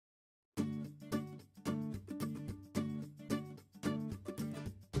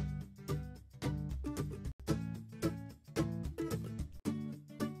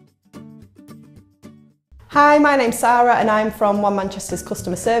Hi, my name's Sarah and I'm from One Manchester's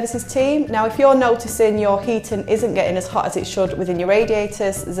customer services team. Now if you're noticing your heating isn't getting as hot as it should within your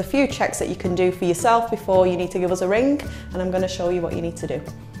radiators, there's a few checks that you can do for yourself before you need to give us a ring, and I'm going to show you what you need to do.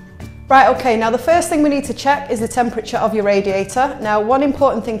 Right, okay, now the first thing we need to check is the temperature of your radiator. Now one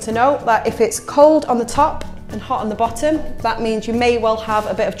important thing to note, that if it's cold on the top and hot on the bottom, that means you may well have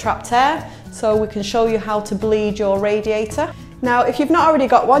a bit of trapped air, so we can show you how to bleed your radiator. Now, if you've not already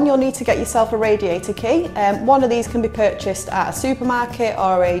got one, you'll need to get yourself a radiator key. One of these can be purchased at a supermarket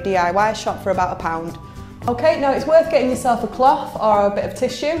or a DIY shop for about £1. Okay, now it's worth getting yourself a cloth or a bit of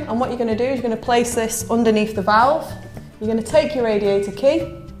tissue, and what you're going to do is you're going to place this underneath the valve. You're going to take your radiator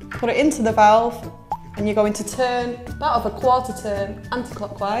key, put it into the valve, and you're going to turn about of a quarter turn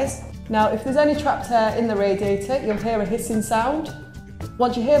anti-clockwise. Now, if there's any trapped air in the radiator, you'll hear a hissing sound.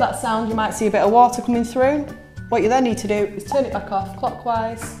 Once you hear that sound, you might see a bit of water coming through. What you then need to do is turn it back off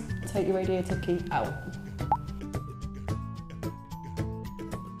clockwise, take your radiator key out.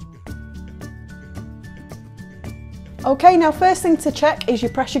 Okay, now first thing to check is your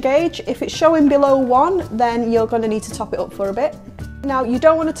pressure gauge. If it's showing below 1, then you're going to need to top it up for a bit. Now you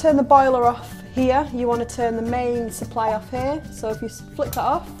don't want to turn the boiler off here, you want to turn the main supply off here. So if you flick that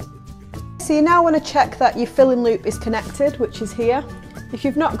off. So you now want to check that your filling loop is connected, which is here. If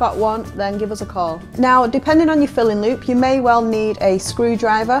you've not got one, then give us a call. Now, depending on your filling loop, you may well need a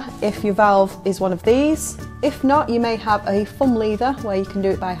screwdriver if your valve is one of these. If not, you may have a thumb lever where you can do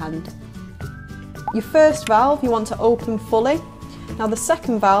it by hand. Your first valve you want to open fully. Now the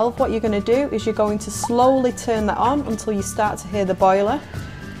second valve, what you're going to do is you're going to slowly turn that on until you start to hear the boiler.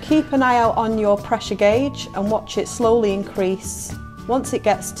 Keep an eye out on your pressure gauge and watch it slowly increase. Once it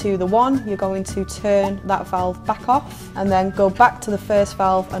gets to the 1, you're going to turn that valve back off and then go back to the first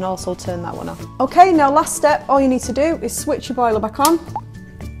valve and also turn that one off. Okay, now last step, all you need to do is switch your boiler back on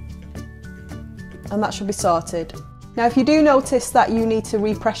and that should be sorted. Now if you do notice that you need to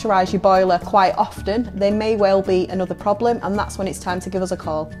repressurise your boiler quite often, there may well be another problem, and that's when it's time to give us a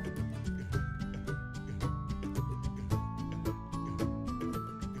call.